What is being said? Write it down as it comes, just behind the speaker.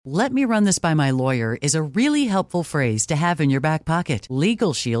"Let me run this by my lawyer" is a really helpful phrase to have in your back pocket.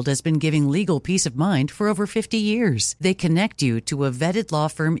 Legal Shield has been giving legal peace of mind for over 50 years. They connect you to a vetted law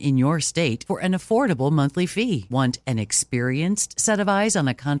firm in your state for an affordable monthly fee. Want an experienced set of eyes on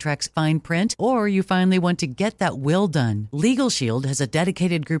a contract's fine print? Or you finally want to get that will done? Legal Shield has a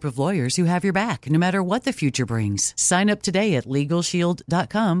dedicated group of lawyers who have your back, no matter what the future brings. Sign up today at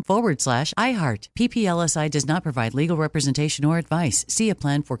LegalShield.com/iHeart. PPLSI does not provide legal representation or advice. See a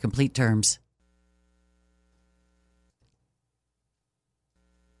plan for complete terms.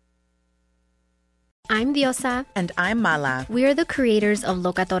 I'm Diosa. And I'm Mala. We are the creators of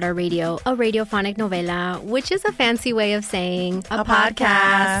Locatora Radio, a radiophonic novela, which is a fancy way of saying a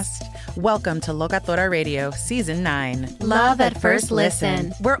podcast. Welcome to Locatora Radio, Season 9. Love at first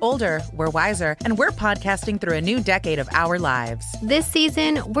listen. We're older, we're wiser, and we're podcasting through a new decade of our lives. This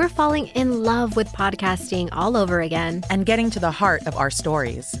season, we're falling in love with podcasting all over again. And getting to the heart of our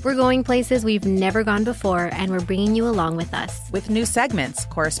stories. We're going places we've never gone before, and we're bringing you along with us. With new segments,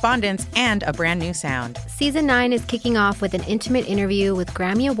 correspondence, and a brand new sound. Season 9 is kicking off with an intimate interview with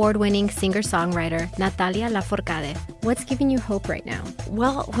Grammy Award-winning singer-songwriter Natalia Lafourcade. What's giving you hope right now?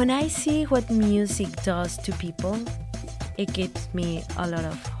 Well, when I see what music does to people, it gives me a lot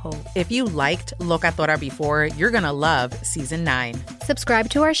of hope. If you liked Locatora before, you're going to love Season 9. Subscribe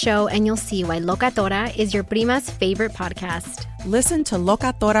to our show and you'll see why Locatora is your prima's favorite podcast. Listen to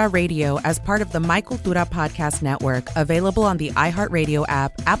Locatora Radio as part of the My Cultura Podcast Network, available on the iHeartRadio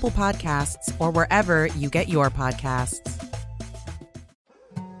app, Apple Podcasts, or wherever you get your podcasts.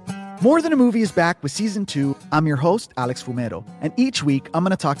 More Than a Movie is back with Season 2. I'm your host, Alex Fumero, and each week I'm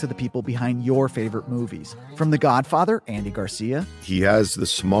going to talk to the people behind your favorite movies. From The Godfather, Andy Garcia. He has the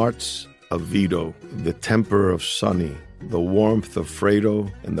smarts of Vito, the temper of Sonny, the warmth of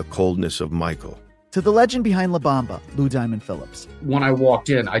Fredo, and the coldness of Michael. To the legend behind La Bamba, Lou Diamond Phillips. When I walked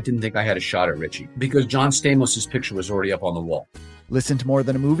in, I didn't think I had a shot at Richie because John Stamos' picture was already up on the wall. Listen to More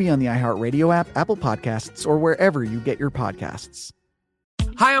Than a Movie on the iHeartRadio app, Apple Podcasts, or wherever you get your podcasts.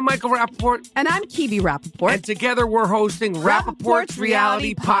 Hi, I'm Michael Rappaport. And I'm Kibi Rappaport. And together we're hosting Rappaport's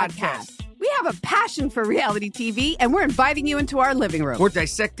Reality Podcast. We have a passion for reality TV, and we're inviting you into our living room. We're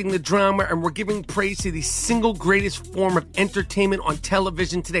dissecting the drama, and we're giving praise to the single greatest form of entertainment on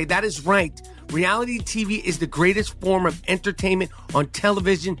television today. That is right. Reality TV is the greatest form of entertainment on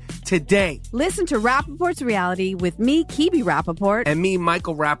television today. Listen to Rappaport's Reality with me, Kibi Rappaport. And me,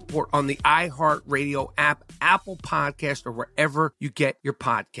 Michael Rappaport, on the iHeartRadio app, Apple Podcast, or wherever you get your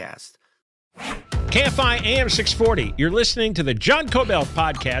podcast. KFI AM 640. You're listening to the John Kobylt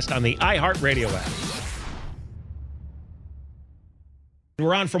podcast on the iHeartRadio app.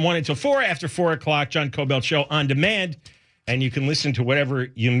 We're on from 1 until 4. After 4 o'clock, John Kobylt Show on demand. And you can listen to whatever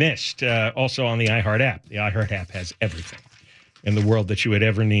you missed also on the iHeart app. The iHeart app has everything in the world that you would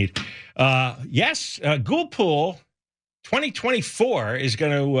ever need. Ghoulpool 2024 is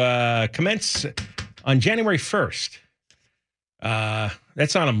going to commence on January 1st.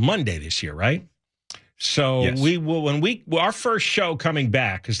 That's on a Monday this year, right? So yes. We will, our first show coming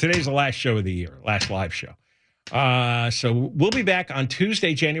back, because today's the last show of the year, last live show. So we'll be back on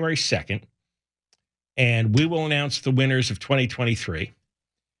Tuesday, January 2nd. And we will announce the winners of 2023.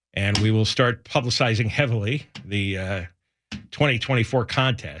 And we will start publicizing heavily the 2024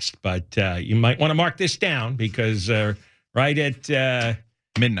 contest. But you might want to mark this down because right at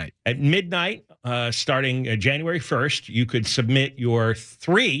midnight. At midnight, starting January 1st, you could submit your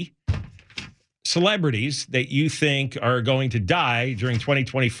 3 celebrities that you think are going to die during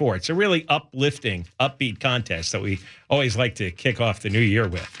 2024. It's a really uplifting, upbeat contest that we always like to kick off the new year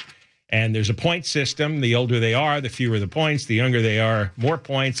with. And there's a point system. The older they are, the fewer the points. The younger they are, more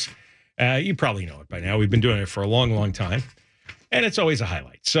points. You probably know it by now. We've been doing it for a long, long time. And it's always a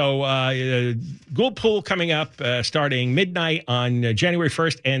highlight. So Ghoulpool coming up starting midnight on January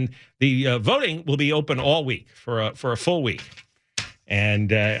 1st. And the voting will be open all week for a full week.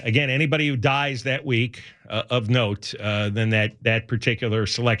 And again, anybody who dies that week of note, then that particular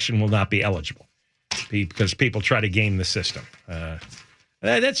selection will not be eligible because people try to game the system.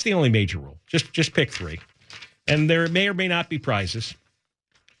 That's the only major rule. Just pick 3. And there may or may not be prizes,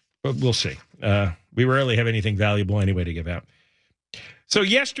 but we'll see. We rarely have anything valuable anyway to give out. So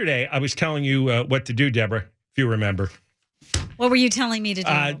yesterday, I was telling you what to do, Deborah, if you remember. What were you telling me to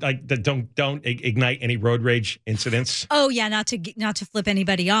do? Like don't ignite any road rage incidents. Oh yeah, not to flip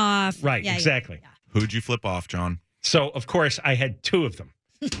anybody off. Right, yeah, exactly. Yeah. Who'd you flip off, John? So of course I had 2 of them.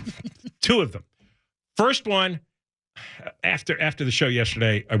 2 of them. First one, after the show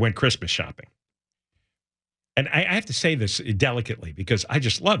yesterday, I went Christmas shopping. And I have to say this delicately because I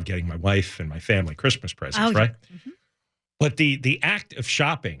just love getting my wife and my family Christmas presents, right? Mm-hmm. But the act of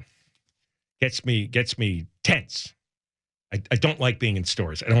shopping gets me tense. I don't like being in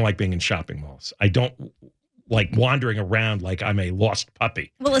stores. I don't like being in shopping malls. I don't like wandering around like I'm a lost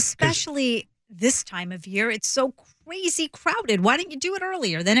puppy. Well, especially this time of year, it's so crazy crowded. Why didn't you do it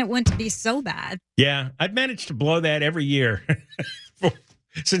earlier? Then it wouldn't be so bad. Yeah, I've managed to blow that every year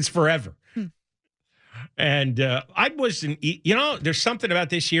since forever. And I wasn't, there's something about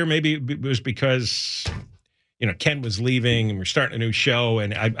this year. Maybe it was because, Ken was leaving and we're starting a new show.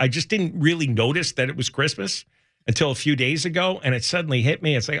 And I just didn't really notice that it was Christmas until a few days ago. And it suddenly hit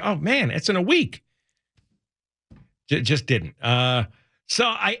me. It's like, oh, man, it's in a week. Just didn't. So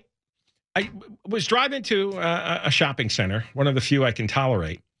I was driving to a shopping center, one of the few I can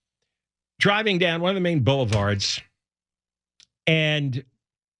tolerate, driving down one of the main boulevards, and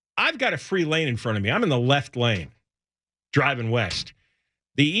I've got a free lane in front of me. I'm in the left lane, driving west.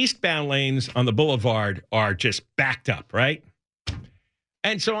 The eastbound lanes on the boulevard are just backed up, right?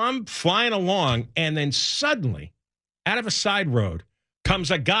 And so I'm flying along, and then suddenly, out of a side road,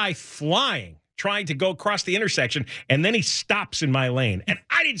 comes a guy flying, trying to go across the intersection, and then he stops in my lane. And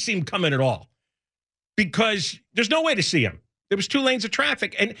I didn't see him coming at all because there's no way to see him. There was 2 lanes of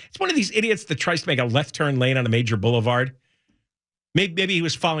traffic, and it's one of these idiots that tries to make a left turn lane on a major boulevard. Maybe he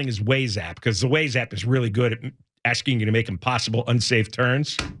was following his Waze app because the Waze app is really good at asking you to make impossible, unsafe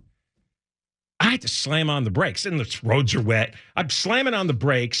turns. I had to slam on the brakes, and the roads are wet. I'm slamming on the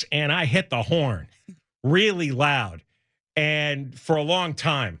brakes, and I hit the horn really loud and for a long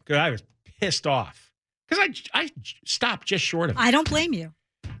time because I was pissed off because I stopped just short of it. I don't blame you.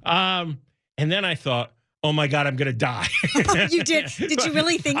 And then I thought, oh my God, I'm going to die. You did? Did you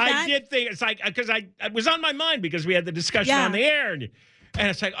really think that? I did think it's like because I was on my mind because we had the discussion on the air, and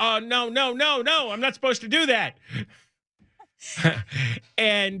it's like, oh no, I'm not supposed to do that.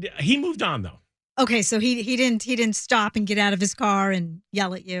 And he moved on though. Okay, so he didn't stop and get out of his car and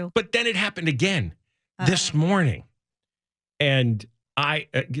yell at you. But then it happened again this morning, and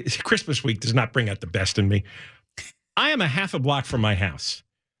Christmas week does not bring out the best in me. I am a half a block from my house,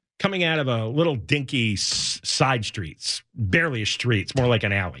 coming out of a little dinky side streets, barely a street. It's more like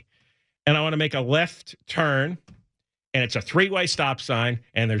an alley. And I want to make a left turn, and it's a 3-way stop sign,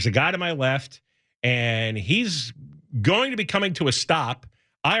 and there's a guy to my left, and he's going to be coming to a stop.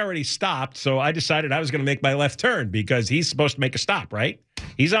 I already stopped, so I decided I was going to make my left turn because he's supposed to make a stop, right?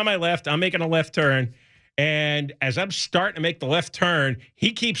 He's on my left. I'm making a left turn. And as I'm starting to make the left turn,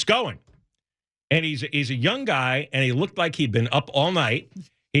 he keeps going. And he's a young guy, and he looked like he'd been up all night.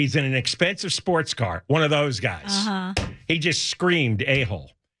 He's in an expensive sports car, one of those guys. Uh-huh. He just screamed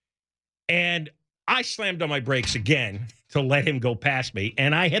a-hole. And I slammed on my brakes again to let him go past me,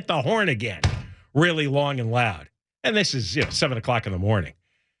 and I hit the horn again, really long and loud. And this is 7 o'clock in the morning.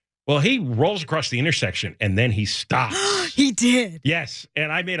 Well, he rolls across the intersection, and then he stops. He did? Yes,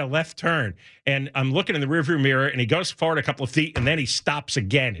 and I made a left turn, and I'm looking in the rearview mirror, and he goes forward a couple of feet, and then he stops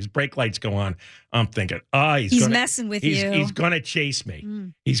again. His brake lights go on. I'm thinking, he's messing with you. He's going to chase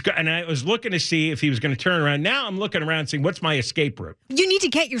me. And I was looking to see if he was going to turn around. Now I'm looking around saying, what's my escape route? You need to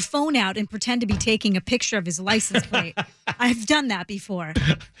get your phone out and pretend to be taking a picture of his license plate. I've done that before.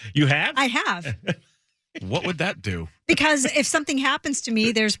 You have? I have. What would that do? Because if something happens to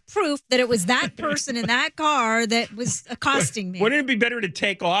me, there's proof that it was that person in that car that was accosting me. Wouldn't it be better to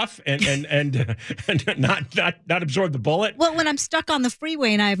take off and not absorb the bullet? Well, when I'm stuck on the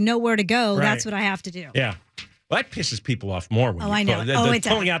freeway and I have nowhere to go, that's what I have to do. Yeah. Well, that pisses people off more. When I know.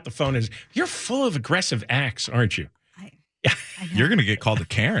 Pulling out the phone is, you're full of aggressive acts, aren't you? I You're going to get called a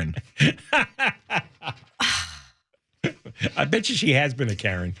Karen. I bet you she has been a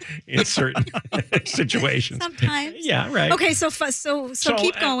Karen in certain situations. Sometimes. Yeah, right. Okay, so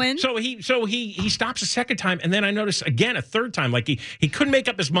keep going. So he stops a second time, and then I notice again a third time, like he couldn't make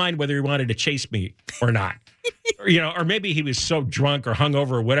up his mind whether he wanted to chase me or not. or maybe he was so drunk or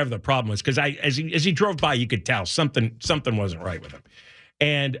hungover or whatever the problem was. Because as he drove by, you could tell something wasn't right with him.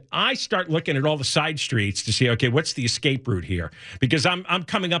 And I start looking at all the side streets to see, okay, what's the escape route here? Because I'm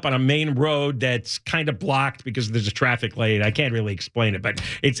coming up on a main road that's kind of blocked because there's a traffic light. I can't really explain it, but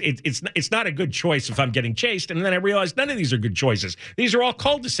it's not a good choice if I'm getting chased. And then I realized none of these are good choices. These are all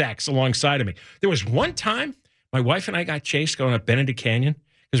cul-de-sacs alongside of me. There was one time my wife and I got chased going up Benedict Canyon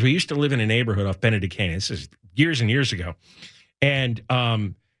because we used to live in a neighborhood off Benedict Canyon. This is years and years ago. And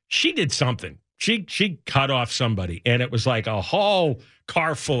she did something. She cut off somebody, and it was like a whole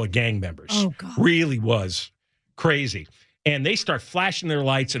car full of gang members. Oh, God. Really was crazy. And they start flashing their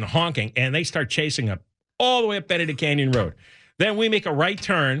lights and honking, and they start chasing up all the way up Benedict Canyon Road. Then we make a right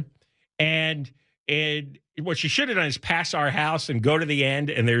turn, and And what she should have done is pass our house and go to the end,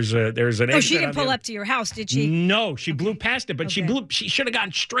 and there's an exit. Oh, she didn't pull up to your house, did she? No, she blew past it, but she should have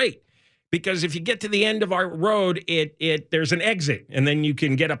gone straight. Because if you get to the end of our road, there's an exit, and then you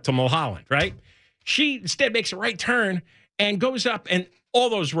can get up to Mulholland, right? She instead makes a right turn and goes up, and all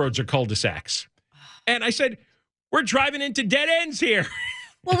those roads are cul-de-sacs. And I said, we're driving into dead ends here.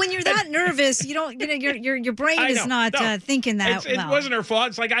 Well, when you're that nervous, you don't, your brain is not thinking that well. It wasn't her fault.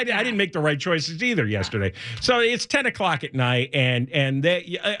 It's like I didn't make the right choices either yesterday. So it's 10 o'clock at night, and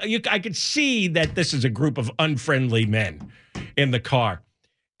I could see that this is a group of unfriendly men in the car.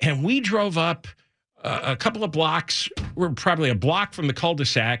 And we drove up a couple of blocks. We're probably a block from the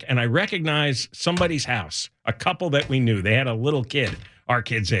cul-de-sac, and I recognized somebody's house, a couple that we knew. They had a little kid, our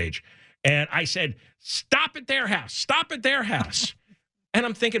kid's age. And I said, stop at their house. Stop at their house. And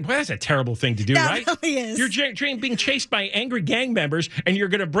I'm thinking, well, that's a terrible thing to do, right? That really is. You're being chased by angry gang members, and you're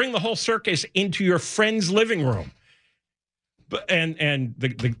going to bring the whole circus into your friend's living room. And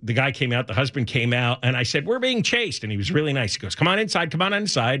the guy came out, the husband came out, and I said, we're being chased. And he was really nice. He goes, come on inside.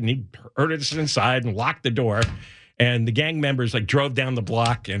 And he herded us inside and locked the door. And the gang members drove down the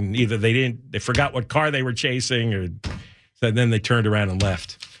block, and either they forgot what car they were chasing, or so then they turned around and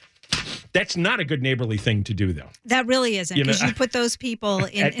left. That's not a good neighborly thing to do, though. That really isn't, because you put those people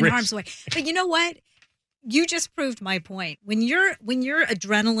in harm's way. But you know what? You just proved my point. When your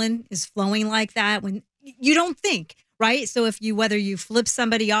adrenaline is flowing like that, when you don't think, right? So whether you flip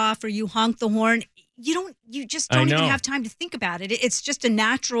somebody off or you honk the horn, you just don't even have time to think about it. It's just a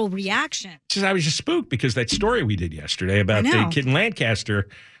natural reaction. I was just spooked because that story we did yesterday about the kid in Lancaster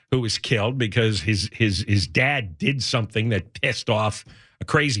who was killed because his dad did something that pissed off a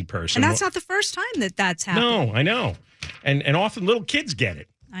crazy person. And that's not the first time that's happened. No, I know. And often little kids get it.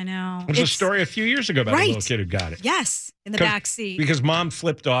 I know. There was a story a few years ago about a little kid who got it. Yes, in the back seat. Because mom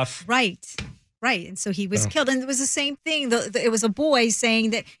flipped off. Right. And so he was killed. And it was the same thing. It was a boy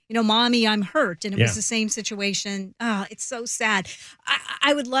saying that, Mommy, I'm hurt. And it was the same situation. Oh, it's so sad.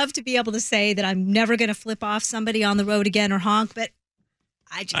 I would love to be able to say that I'm never going to flip off somebody on the road again or honk, but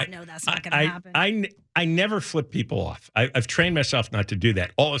I just know that's not going to happen. I never flip people off. I've trained myself not to do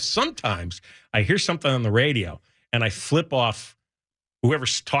that. Although sometimes I hear something on the radio and I flip off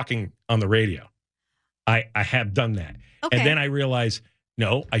whoever's talking on the radio. I have done that. Okay. And then I realize,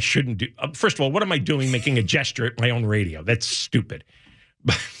 no, I shouldn't do. First of all, what am I doing making a gesture at my own radio? That's stupid.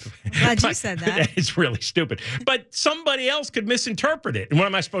 Glad you said that. It's really stupid. But somebody else could misinterpret it. And what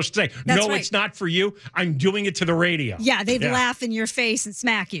am I supposed to say? That's right. It's not for you. I'm doing it to the radio. Yeah, they'd laugh in your face and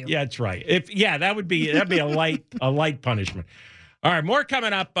smack you. Yeah, that's right. That'd be a light punishment. All right, more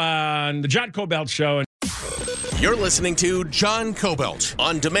coming up on the John Kobylt Show. You're listening to John Kobylt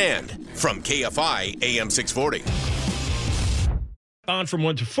on demand from KFI AM 640. On from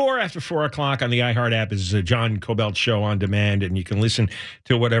 1 to 4 after 4 o'clock on the iHeart app is a John Kobylt Show on demand, and you can listen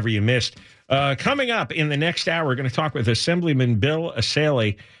to whatever you missed. Coming up in the next hour, we're going to talk with Assemblyman Bill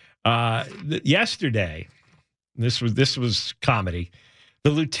Assaley. Yesterday, this was comedy.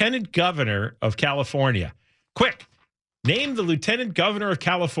 The Lieutenant Governor of California. Quick, name the Lieutenant Governor of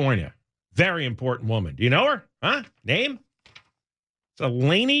California. Very important woman. Do you know her? Huh? Name? It's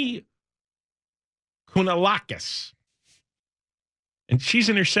Eleni Kounalakis. And she's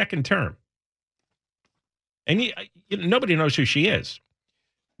in her second term. And nobody knows who she is.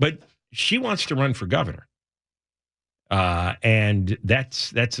 But she wants to run for governor. And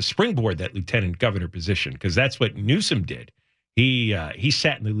that's a springboard, that lieutenant governor position, because that's what Newsom did. He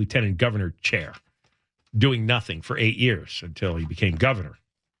sat in the lieutenant governor chair doing nothing for 8 years until he became governor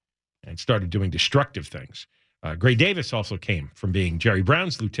and started doing destructive things. Gray Davis also came from being Jerry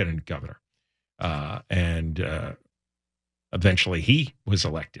Brown's lieutenant governor. And eventually he was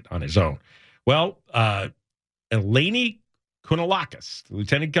elected on his own. Well, Eleni Kounalakis, the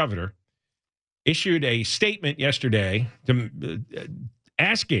lieutenant governor, issued a statement yesterday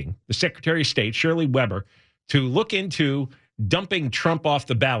asking the Secretary of State, Shirley Weber, to look into dumping Trump off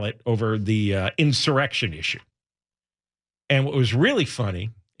the ballot over the insurrection issue. And what was really funny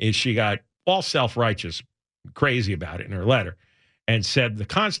is she got all self-righteous, crazy about it in her letter, and said the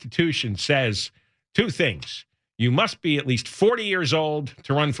Constitution says two things. You must be at least 40 years old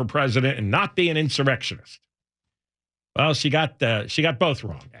to run for president and not be an insurrectionist. Well, she got both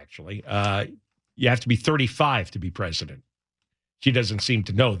wrong, actually. You have to be 35 to be president. She doesn't seem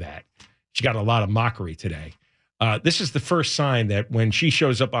to know that. She got a lot of mockery today. This is the first sign that when she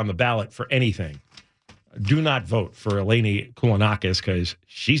shows up on the ballot for anything, do not vote for Eleni Kounalakis because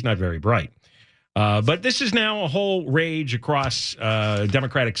she's not very bright. But this is now a whole rage across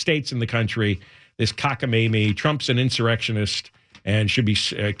Democratic states in the country. This cockamamie, Trump's an insurrectionist and should be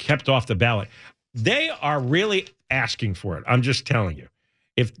kept off the ballot. They are really asking for it. I'm just telling you.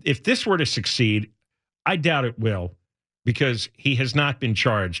 If this were to succeed, I doubt it will, because he has not been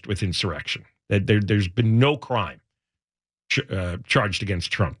charged with insurrection. There's been no crime charged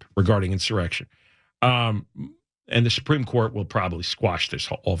against Trump regarding insurrection. And the Supreme Court will probably squash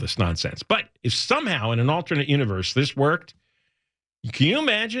all this nonsense. But if somehow in an alternate universe this worked, can you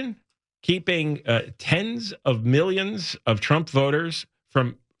imagine keeping tens of millions of Trump voters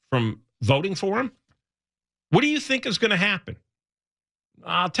from voting for him? What do you think is going to happen?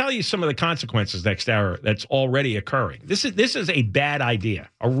 I'll tell you some of the consequences next hour that's already occurring. This is a bad idea,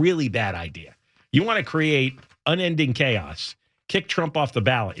 a really bad idea. You want to create unending chaos, kick Trump off the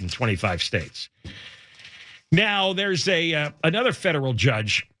ballot in 25 states. Now, there's another federal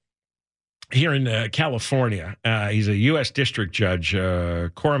judge here in California. He's a U.S. district judge,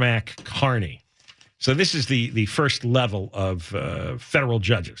 Cormac Carney. So this is the first level of federal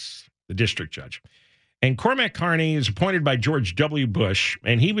judges, the district judge. And Cormac Carney is appointed by George W. Bush,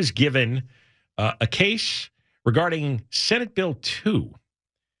 and he was given a case regarding Senate Bill 2.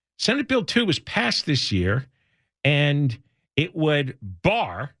 Senate Bill 2 was passed this year, and it would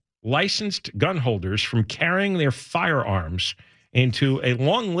bar licensed gun holders from carrying their firearms into a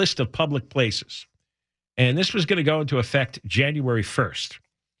long list of public places. And this was going to go into effect January 1st.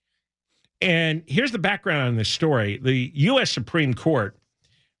 And here's the background on this story. The U.S. Supreme Court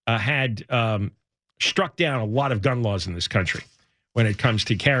had struck down a lot of gun laws in this country when it comes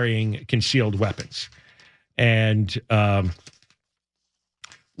to carrying concealed weapons. And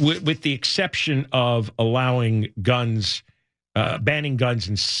with the exception of allowing guns, banning guns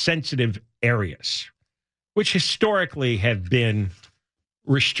in sensitive areas, which historically have been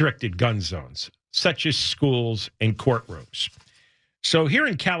restricted gun zones, such as schools and courtrooms. So here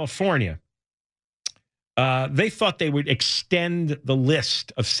in California, they thought they would extend the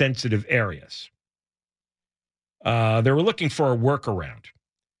list of sensitive areas. They were looking for a workaround.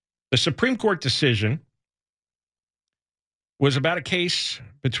 The Supreme Court decision was about a case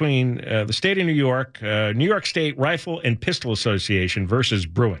between the state of New York State Rifle and Pistol Association versus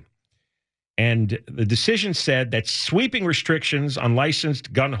Bruin. And the decision said that sweeping restrictions on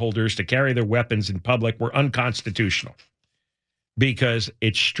licensed gun holders to carry their weapons in public were unconstitutional because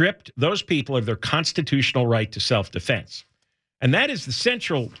it stripped those people of their constitutional right to self-defense. And that is the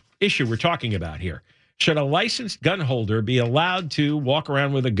central issue we're talking about here. Should a licensed gun holder be allowed to walk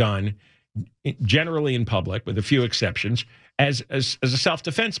around with a gun, generally in public, with a few exceptions, as a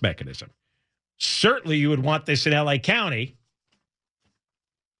self-defense mechanism? Certainly you would want this in L.A. County.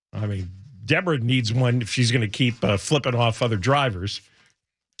 I mean, Deborah needs one if she's going to keep flipping off other drivers.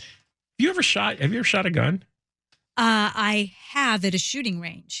 Have you ever shot a gun? I have at a shooting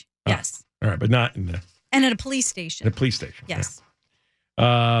range. Yes. All right, but not in the... And at a police station. At a police station. Yes.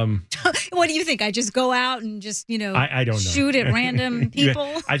 Yeah. What do you think? I just go out and just, I don't know. Shoot at random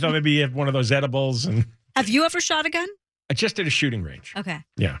people? I thought maybe you have one of those edibles. And Have you ever shot a gun? Just at a shooting range. Okay.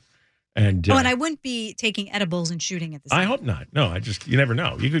 Yeah. And and I wouldn't be taking edibles and shooting at the same time. I hope not. No, you never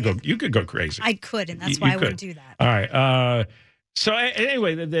know. You could go crazy. I could, and that's why I wouldn't do that. All right. So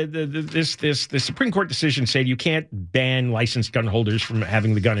anyway, the Supreme Court decision said you can't ban licensed gun holders from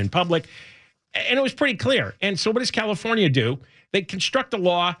having the gun in public. And it was pretty clear. And so what does California do? They construct a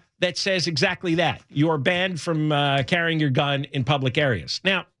law that says exactly that. You are banned from carrying your gun in public areas.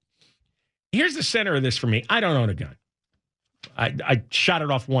 Now, here's the center of this for me. I don't own a gun. I shot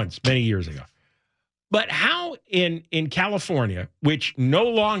it off once many years ago. But how in California, which no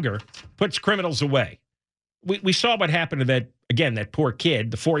longer puts criminals away, we saw what happened to that poor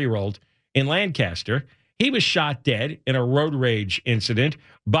kid, the 4-year-old in Lancaster. He was shot dead in a road rage incident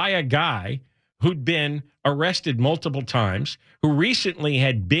by a guy who'd been arrested multiple times, who recently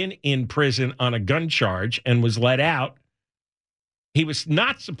had been in prison on a gun charge and was let out. He was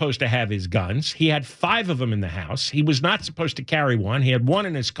not supposed to have his guns. He had 5 of them in the house. He was not supposed to carry one. He had one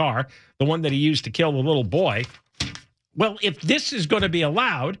in his car, the one that he used to kill the little boy. Well, if this is going to be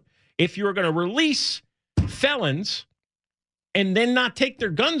allowed, if you're going to release felons and then not take their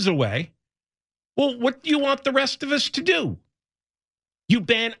guns away, well, what do you want the rest of us to do? You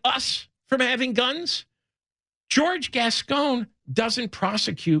ban us from having guns? George Gascon doesn't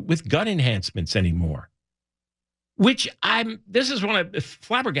prosecute with gun enhancements anymore, which this is one of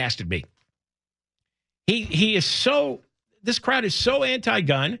flabbergasted me. This crowd is so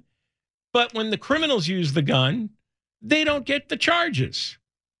anti-gun, but when the criminals use the gun, they don't get the charges.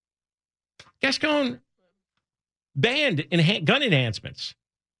 Gascon banned gun enhancements.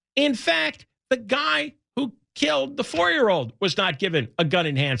 In fact, the guy who killed the 4-year-old was not given a gun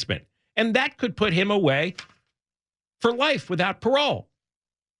enhancement. And that could put him away for life without parole.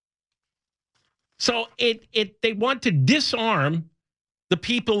 So they want to disarm the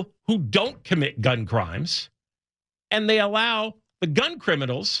people who don't commit gun crimes, and they allow the gun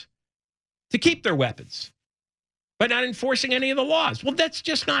criminals to keep their weapons by not enforcing any of the laws. Well, that's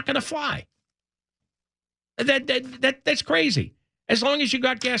just not going to fly. That's crazy. As long as you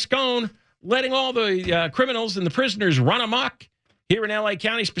got Gascon letting all the criminals and the prisoners run amok here in L.A.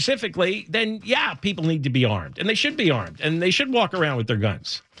 County specifically, then, yeah, people need to be armed, and they should be armed, and they should walk around with their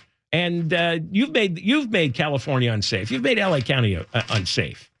guns. And you've made California unsafe. You've made L.A. County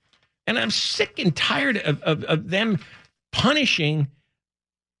unsafe. And I'm sick and tired of them punishing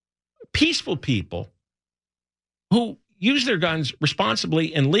peaceful people who use their guns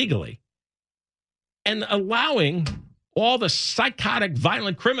responsibly and legally, and allowing all the psychotic,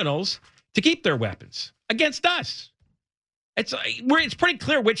 violent criminals to keep their weapons against us. It's pretty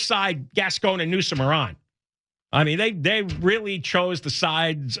clear which side Gascon and Newsom are on. I mean, they really chose the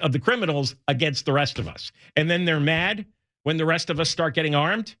sides of the criminals against the rest of us. And then they're mad when the rest of us start getting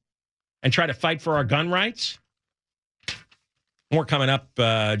armed and try to fight for our gun rights. More coming up.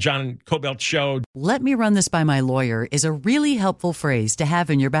 John Kobylt Show. Let me run this by my lawyer is a really helpful phrase to have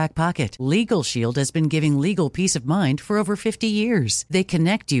in your back pocket. Legal Shield has been giving legal peace of mind for over 50 years. They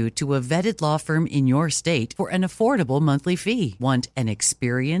connect you to a vetted law firm in your state for an affordable monthly fee. Want an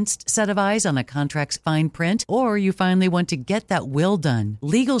experienced set of eyes on a contract's fine print? Or you finally want to get that will done?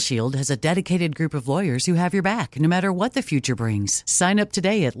 Legal Shield has a dedicated group of lawyers who have your back, no matter what the future brings. Sign up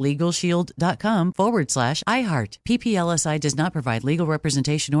today at LegalShield.com/iHeart. PPLSI does not provide legal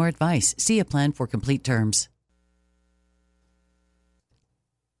representation or advice. See a plan for complete terms.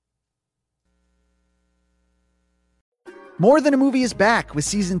 More Than a Movie is back with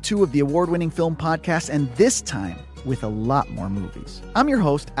season 2 of the award-winning film podcast, and this time with a lot more movies. I'm your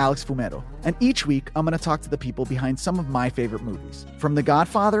host, Alex Fumero, and each week I'm going to talk to the people behind some of my favorite movies. From The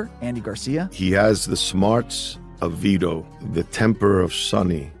Godfather, Andy Garcia. He has the smarts of Vito, the temper of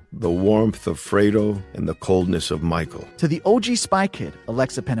Sonny, the warmth of Fredo, and the coldness of Michael. To the OG Spy Kid,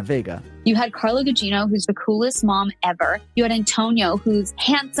 Alexa Penavega. You had Carla Gugino, who's the coolest mom ever. You had Antonio, who's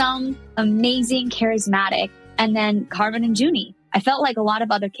handsome, amazing, charismatic. And then Carmen and Junie. I felt like a lot of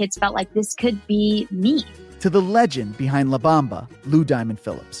other kids felt like this could be me. To the legend behind La Bamba, Lou Diamond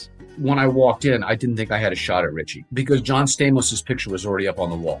Phillips. When I walked in, I didn't think I had a shot at Richie because John Stamos' picture was already up on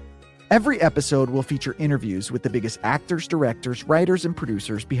the wall. Every episode will feature interviews with the biggest actors, directors, writers, and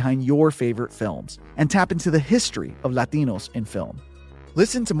producers behind your favorite films and tap into the history of Latinos in film.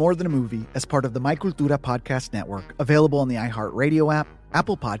 Listen to More Than a Movie as part of the My Cultura podcast network, available on the iHeart Radio app,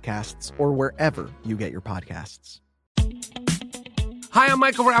 Apple Podcasts, or wherever you get your podcasts. Hi, I'm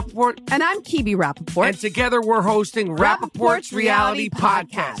Michael Rappaport. And I'm Kibi Rappaport. And together we're hosting Rappaport's Reality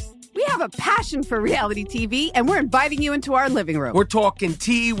Podcast. We have a passion for reality TV, and we're inviting you into our living room. We're talking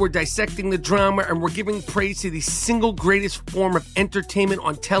tea, we're dissecting the drama, and we're giving praise to the single greatest form of entertainment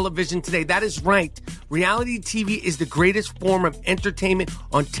on television today. That is right. Reality TV is the greatest form of entertainment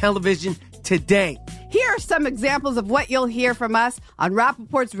on television today. Here are some examples of what you'll hear from us on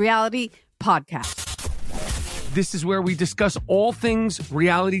Rappaport's Reality Podcast. This is where we discuss all things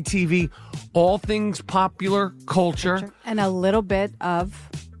reality TV, all things popular culture. And a little bit of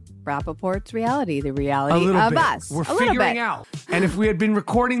Rappaport's reality, the reality of bit. Us. We're figuring out. And if we had been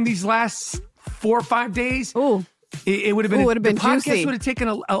recording these last 4 or 5 days, it would have been, the podcast juicy. would have taken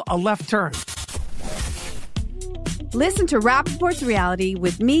a left turn. Listen to Rappaport's Reality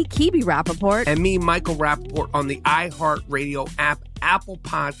with me, Kibi Rappaport. And me, Michael Rappaport, on the iHeart Radio app, Apple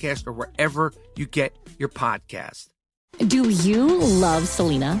Podcast, or wherever you get your podcast. Do you love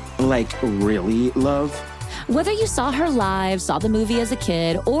Selena? Like, really love? Whether you saw her live, saw the movie as a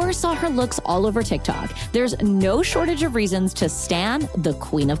kid, or saw her looks all over TikTok, there's no shortage of reasons to stan the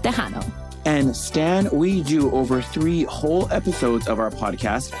Queen of Tejano. And Stan, we do over 3 whole episodes of our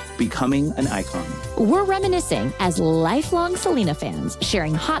podcast, Becoming an Icon. We're reminiscing as lifelong Selena fans,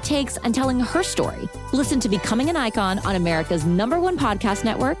 sharing hot takes and telling her story. Listen to Becoming an Icon on America's #1 podcast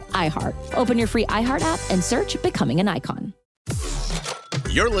network, iHeart. Open your free iHeart app and search Becoming an Icon.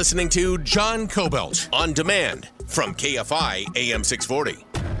 You're listening to John Kobylt on demand from KFI AM 640.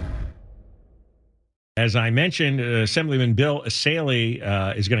 As I mentioned, Assemblyman Bill Asaley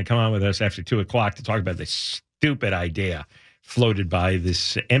is going to come on with us after 2 o'clock to talk about this stupid idea floated by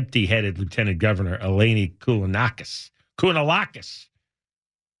this empty-headed Lieutenant Governor, Eleni Kounalakis.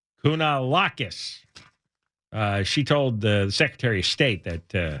 She told the Secretary of State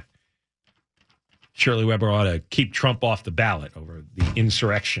that Shirley Weber ought to keep Trump off the ballot over the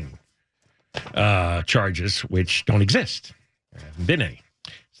insurrection charges, which don't exist. There haven't been any.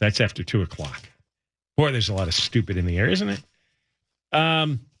 So that's after 2 o'clock. Boy, there's a lot of stupid in the air, isn't it?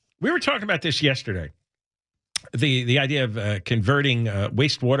 we were talking about this yesterday. The idea of converting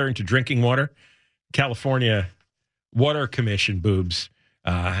wastewater into drinking water. California Water Commission boobs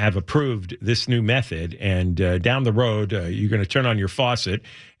have approved this new method, and down the road, you're going to turn on your faucet,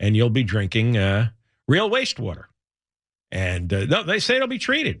 and you'll be drinking real wastewater. And no, they say it'll be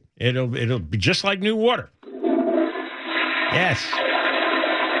treated. It'll be just like new water. Yes.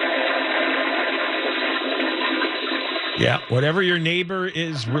 Yeah, whatever your neighbor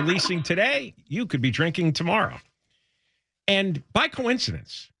is releasing today, you could be drinking tomorrow. And by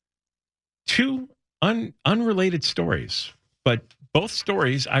coincidence, two unrelated stories, but both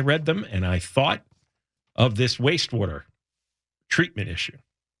stories, I read them and I thought of this wastewater treatment issue.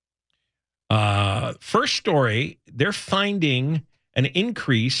 First story, they're finding an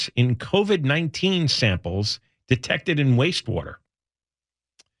increase in COVID-19 samples detected in wastewater.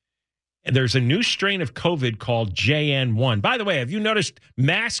 And there's a new strain of COVID called JN1. By the way, have you noticed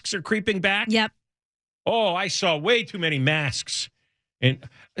masks are creeping back? Yep. Oh, I saw way too many masks. And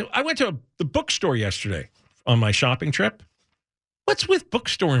I went to the bookstore yesterday on my shopping trip. What's with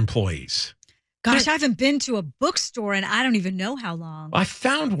bookstore employees? Gosh, I haven't been to a bookstore in I don't even know how long. I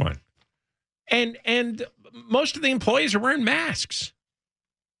found one. And most of the employees are wearing masks.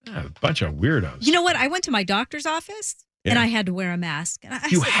 A bunch of weirdos. You know what? I went to my doctor's office and I had to wear a mask. And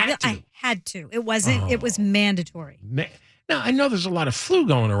I had to. It wasn't. It was mandatory. Now, I know there's a lot of flu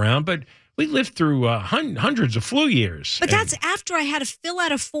going around, but we lived through hundreds of flu years. But that's after I had to fill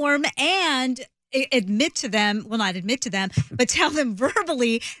out a form and admit to them, well, not admit to them, but tell them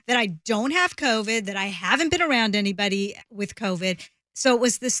verbally that I don't have COVID, that I haven't been around anybody with COVID. So it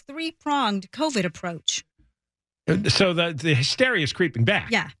was this three-pronged COVID approach. So the hysteria is creeping back.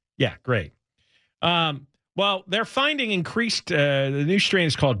 Yeah. Yeah, great. Well, they're finding increased, the new strain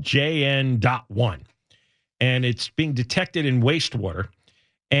is called JN.1, and it's being detected in wastewater.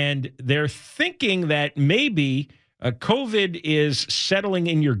 And they're thinking that maybe COVID is settling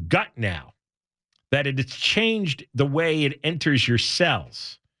in your gut now, that it's changed the way it enters your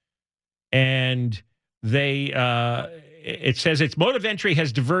cells. And it says its mode of entry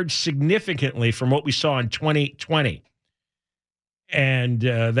has diverged significantly from what we saw in 2020. And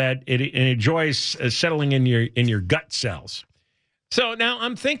that it enjoys settling in your gut cells. So now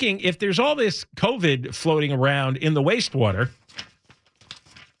I'm thinking, if there's all this COVID floating around in the wastewater,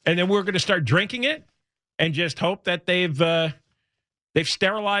 and then we're going to start drinking it and just hope that they've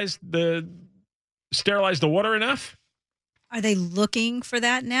sterilized the water enough. Are they looking for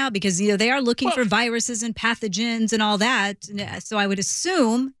that now? Because they are looking for viruses and pathogens and all that. So I would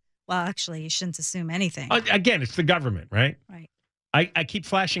assume. Well, actually, you shouldn't assume anything. Again, it's the government, right? Right. I keep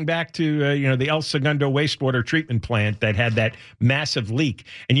flashing back to the El Segundo wastewater treatment plant that had that massive leak,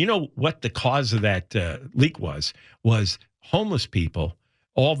 and you know what the cause of that leak was homeless people.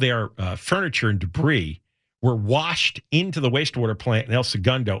 All their furniture and debris were washed into the wastewater plant in El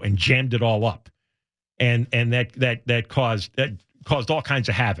Segundo and jammed it all up, and that caused all kinds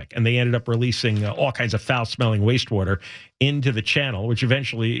of havoc. And they ended up releasing all kinds of foul-smelling wastewater into the channel, which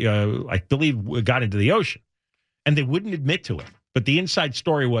eventually, I believe, got into the ocean. And they wouldn't admit to it. But the inside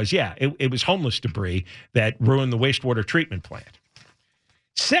story was, it was homeless debris that ruined the wastewater treatment plant.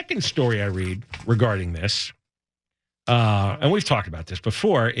 Second story I read regarding this, and we've talked about this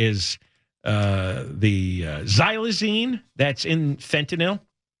before, is the xylazine that's in fentanyl.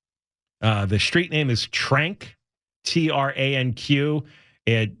 The street name is Tranq, Tranq.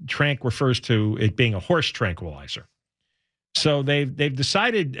 Tranq refers to it being a horse tranquilizer. So they've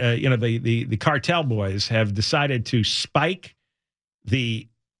decided, the cartel boys have decided to spike the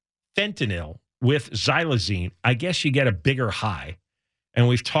fentanyl with xylazine. I guess you get a bigger high. And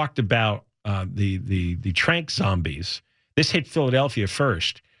we've talked about the Tranq zombies. This hit Philadelphia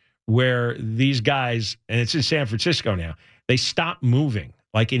first, where these guys, and it's in San Francisco now, they stop moving.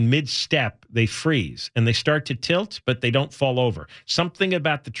 Like in mid-step, they freeze, and they start to tilt, but they don't fall over. Something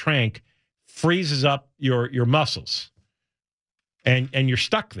about the Tranq freezes up your muscles, and you're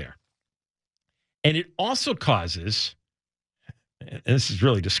stuck there. And it also causes, and this is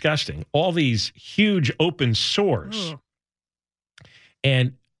really disgusting, all these huge open sores.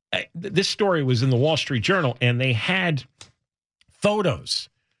 And this story was in the Wall Street Journal, and they had photos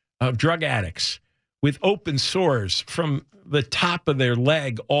of drug addicts with open sores from the top of their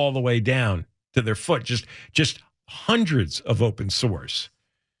leg all the way down to their foot, just hundreds of open sores.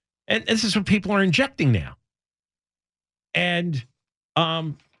 And this is what people are injecting now. And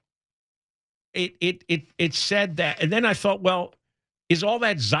it said that, and then I thought, well, is all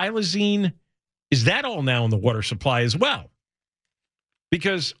that xylazine, is that all now in the water supply as well?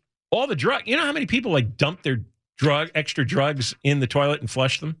 Because all the drug, you know how many people like dump their extra drugs in the toilet and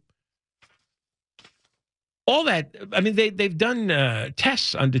flush them? all that. I mean, they've done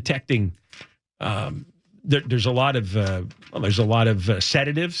tests on detecting. There's a lot of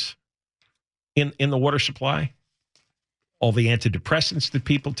sedatives in the water supply. All the antidepressants that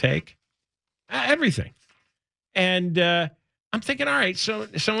people take, everything. And I'm thinking, all right, so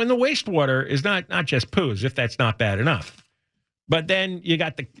in the wastewater is not just poo, as if that's not bad enough. But then you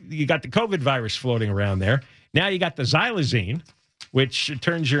got the COVID virus floating around there. Now you got the xylazine, which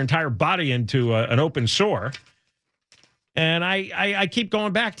turns your entire body into an open sore. And I keep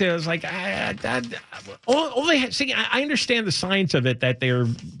going back to, it's like, I understand the science of it, that they're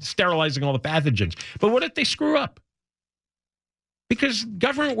sterilizing all the pathogens. But what if they screw up? Because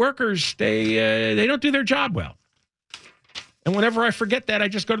government workers, they don't do their job well. And whenever I forget that, I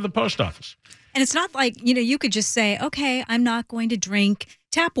just go to the post office. And it's not like, you could just say, okay, I'm not going to drink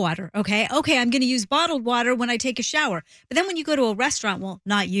tap water. Okay, I'm going to use bottled water when I take a shower. But then when you go to a restaurant, well,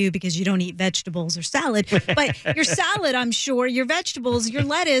 not you because you don't eat vegetables or salad, but your salad, I'm sure, your vegetables, your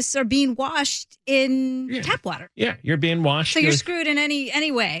lettuce are being washed in tap water. Yeah, you're being washed. So you're screwed in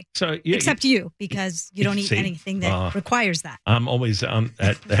any way. So except you, because you don't eat anything that requires that. I'm always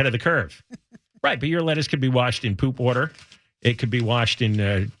at the head of the curve. Right, but your lettuce could be washed in poop water. It could be washed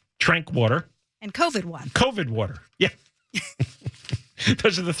in trank water. And COVID water. COVID water, yeah.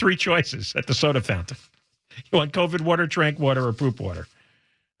 Those are the three choices at the soda fountain. You want COVID water, trank water, or poop water?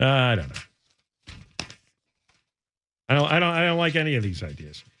 I don't know. I don't like any of these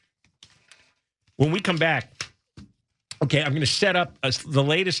ideas. When we come back, okay, I'm going to set up the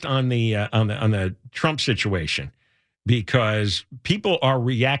latest on the Trump situation, because people are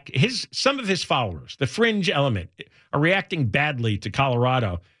some of his followers, the fringe element, are reacting badly to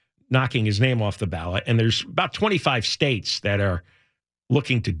Colorado knocking his name off the ballot. And there's about 25 states that are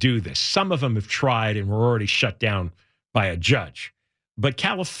looking to do this. Some of them have tried and were already shut down by a judge. But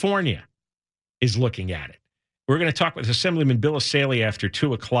California is looking at it. We're going to talk with Assemblyman Bill Asaley after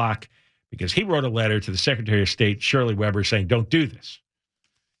 2 o'clock, because he wrote a letter to the Secretary of State, Shirley Weber, saying, don't do this.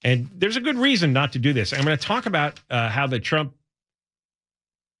 And there's a good reason not to do this. I'm going to talk about how the Trump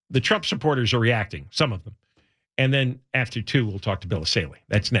supporters are reacting, some of them. And then after 2, we'll talk to Bill Asaley.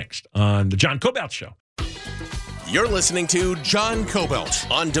 That's next on The John Kobylt Show. You're listening to John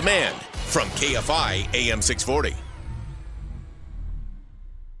Kobylt on demand from KFI AM 640.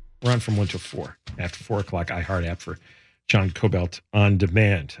 We're on from 1 to 4. After 4 o'clock, iHeart app for John Kobylt on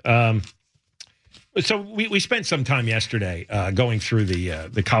demand. So we spent some time yesterday going through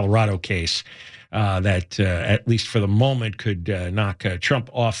the Colorado case that, at least for the moment, could knock Trump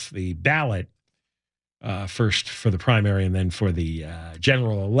off the ballot. First for the primary and then for the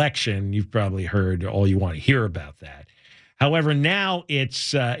general election. You've probably heard all you want to hear about that. However, now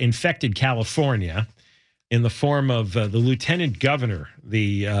it's infected California in the form of the lieutenant governor,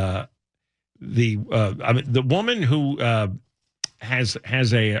 the woman who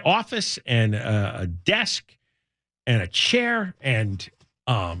has a office and a desk and a chair and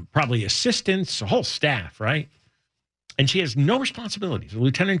probably assistants, a whole staff, right? And she has no responsibilities. The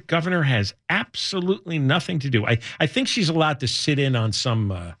lieutenant governor has absolutely nothing to do. I think she's allowed to sit in on some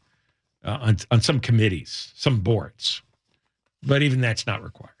committees, some boards, but even that's not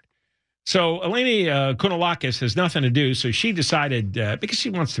required. So Eleni Kounalakis has nothing to do. So she decided, because she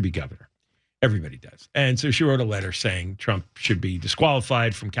wants to be governor, everybody does, and so she wrote a letter saying Trump should be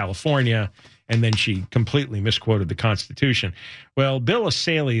disqualified from California. And then she completely misquoted the Constitution. Well, Bill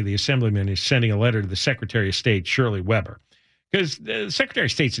Asaley, the assemblyman, is sending a letter to the Secretary of State, Shirley Weber, because the Secretary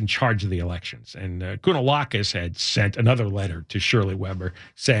of State's in charge of the elections. And Kounalakis had sent another letter to Shirley Weber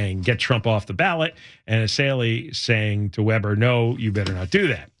saying, get Trump off the ballot. And Asaley saying to Weber, no, you better not do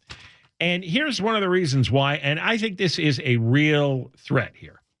that. And here's one of the reasons why, and I think this is a real threat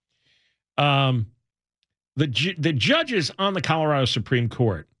here. The judges on the Colorado Supreme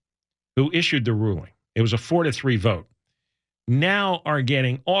Court who issued the ruling, it was a 4-3 vote, now are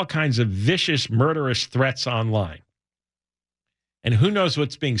getting all kinds of vicious, murderous threats online. And who knows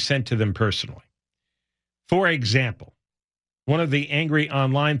what's being sent to them personally. For example, one of the angry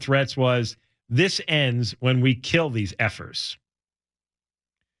online threats was, this ends when we kill these effers.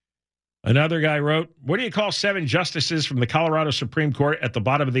 Another guy wrote, what do you call 7 justices from the Colorado Supreme Court at the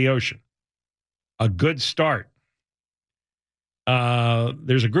bottom of the ocean? A good start.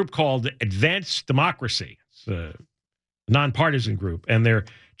 There's a group called Advanced Democracy. It's a nonpartisan group, and they're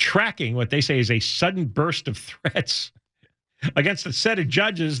tracking what they say is a sudden burst of threats against a set of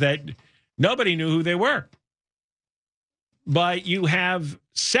judges that nobody knew who they were. But you have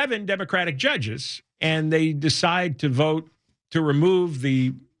 7 Democratic judges, and they decide to vote to remove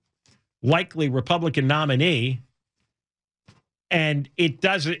the likely Republican nominee, and it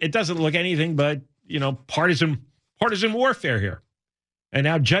doesn't look anything but, partisan warfare here. And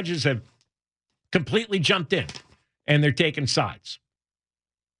now judges have completely jumped in, and they're taking sides.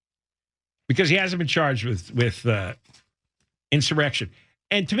 Because he hasn't been charged with insurrection.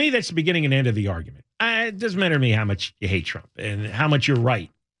 And to me, that's the beginning and end of the argument. It doesn't matter to me how much you hate Trump and how much you're right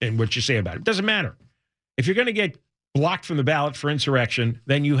in what you say about it. It doesn't matter. If you're going to get blocked from the ballot for insurrection,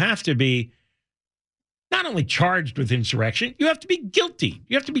 then you have to be not only charged with insurrection, you have to be guilty.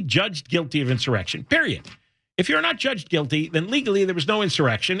 You have to be judged guilty of insurrection, period. If you're not judged guilty, then legally there was no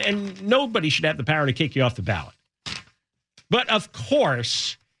insurrection, and nobody should have the power to kick you off the ballot. But, of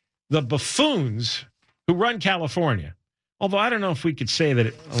course, the buffoons who run California, although I don't know if we could say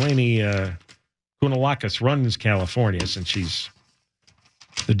that Eleni Kounalakis runs California since she's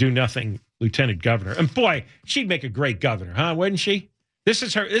the do-nothing lieutenant governor. And, boy, she'd make a great governor, huh? Wouldn't she? This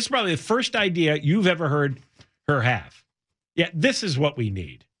is probably the first idea you've ever heard her have. Yeah, this is what we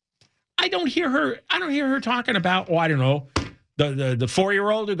need. I don't hear her talking about, I don't know, the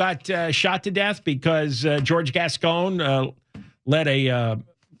 4-year-old who got shot to death because George Gascon let a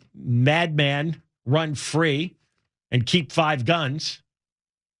madman run free and keep 5 guns.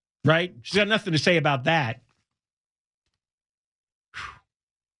 Right? She's got nothing to say about that.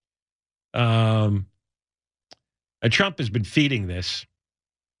 Trump has been feeding this.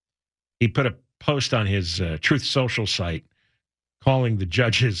 He put a post on his Truth Social site calling the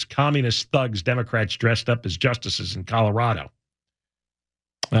judges communist thugs, Democrats dressed up as justices in Colorado.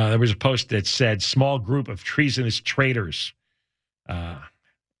 There was a post that said, small group of treasonous traitors. We're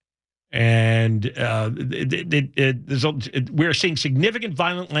seeing significant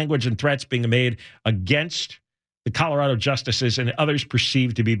violent language and threats being made against the Colorado justices and others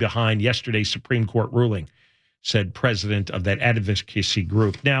perceived to be behind yesterday's Supreme Court ruling, said president of that advocacy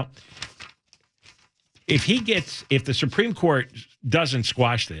group. Now, if the Supreme Court doesn't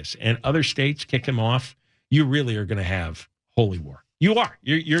squash this and other states kick him off, you really are going to have holy war. You are.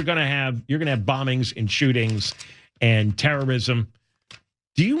 You're going to have bombings and shootings and terrorism.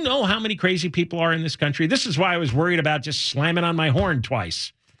 Do you know how many crazy people are in this country? This is why I was worried about just slamming on my horn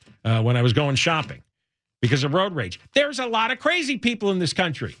twice when I was going shopping because of road rage. There's a lot of crazy people in this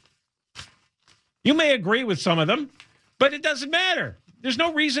country. You may agree with some of them, but it doesn't matter. There's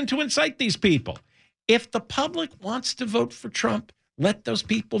no reason to incite these people. If the public wants to vote for Trump, let those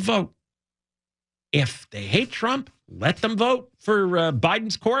people vote. If they hate Trump, let them vote for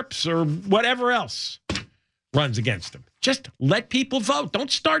Biden's corpse or whatever else runs against him. Just let people vote.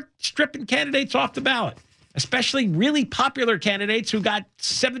 Don't start stripping candidates off the ballot, especially really popular candidates who got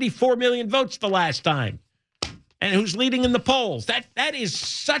 74 million votes the last time and who's leading in the polls. That is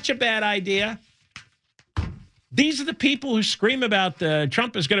such a bad idea. These are the people who scream about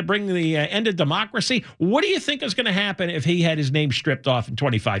Trump is going to bring the end of democracy. What do you think is going to happen if he had his name stripped off in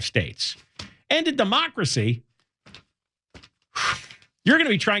 25 states? End of democracy? You're going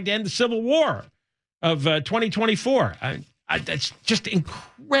to be trying to end the Civil War of 2024. That's just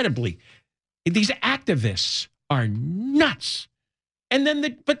incredibly. These activists are nuts. And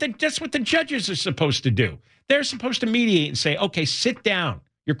then, that's what the judges are supposed to do. They're supposed to mediate and say, okay, sit down.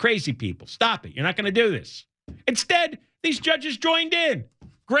 You're crazy people. Stop it. You're not going to do this. Instead, these judges joined in.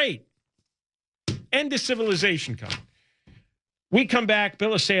 Great. End of civilization coming. We come back.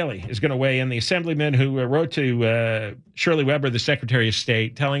 Bill O'Saley is going to weigh in, the assemblyman who wrote to Shirley Weber, the Secretary of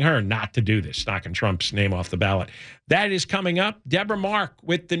State, telling her not to do this, knocking Trump's name off the ballot. That is coming up. Deborah Mark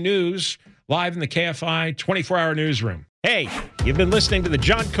with the news, live in the KFI 24-hour newsroom. Hey, you've been listening to the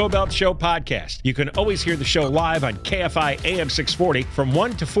John Kobylt Show podcast. You can always hear the show live on KFI AM 640 from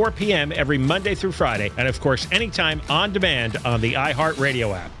 1 to 4 p.m. every Monday through Friday. And, of course, anytime on demand on the iHeart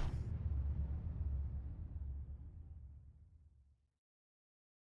Radio app.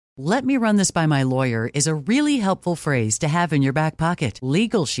 Let me run this by my lawyer is a really helpful phrase to have in your back pocket.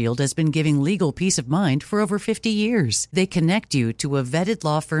 Legal Shield has been giving legal peace of mind for over 50 years. They connect you to a vetted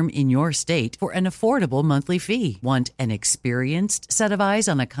law firm in your state for an affordable monthly fee. Want an experienced set of eyes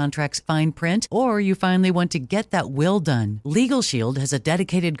on a contract's fine print? Or you finally want to get that will done? Legal Shield has a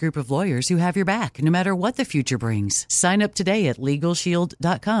dedicated group of lawyers who have your back, no matter what the future brings. Sign up today at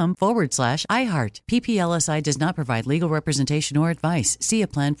LegalShield.com/iHeart. PPLSI does not provide legal representation or advice. See a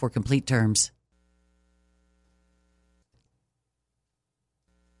plan for complete terms.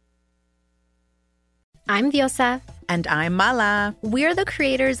 I'm Diosa. And I'm Mala. We're the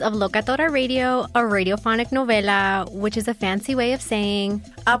creators of Locatora Radio, a radiophonic novela, which is a fancy way of saying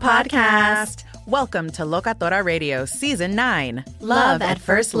a podcast. Welcome to Locatora Radio Season 9. Love at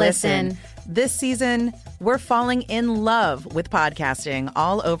First Listen. This season, We're falling in love with podcasting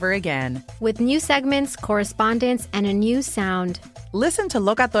all over again. With new segments, correspondence, and a new sound. Listen to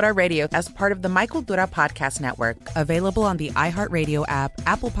Locatora Radio as part of the Michael Dura Podcast Network, available on the iHeartRadio app,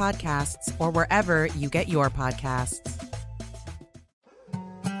 Apple Podcasts, or wherever you get your podcasts.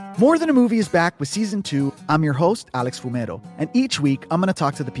 More Than a Movie is back with Season 2. I'm your host, Alex Fumero, and each week I'm going to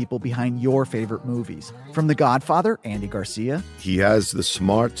talk to the people behind your favorite movies. From The Godfather, Andy Garcia. He has the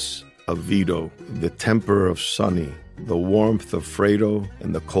smarts of Vito, the temper of Sonny, the warmth of Fredo,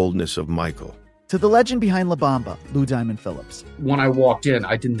 and the coldness of Michael. To the legend behind La Bamba, Lou Diamond Phillips. When I walked in,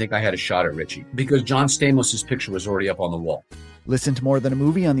 I didn't think I had a shot at Richie because John Stamos' picture was already up on the wall. Listen to More Than a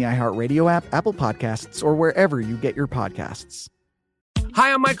Movie on the iHeartRadio app, Apple Podcasts, or wherever you get your podcasts.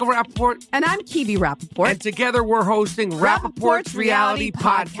 Hi, I'm Michael Rappaport. And I'm Koby Rappaport. And together we're hosting Rappaport's Reality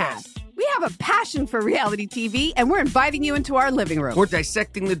Podcast. We have a passion for reality TV, and we're inviting you into our living room. We're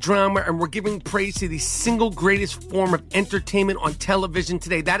dissecting the drama, and we're giving praise to the single greatest form of entertainment on television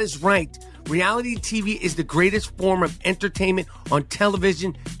today. That is right. Reality TV is the greatest form of entertainment on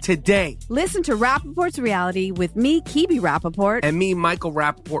television today. Listen to Rappaport's Reality with me, Koby Rappaport. And me, Michael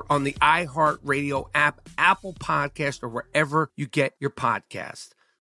Rappaport, on the iHeartRadio app, Apple Podcast, or wherever you get your podcast.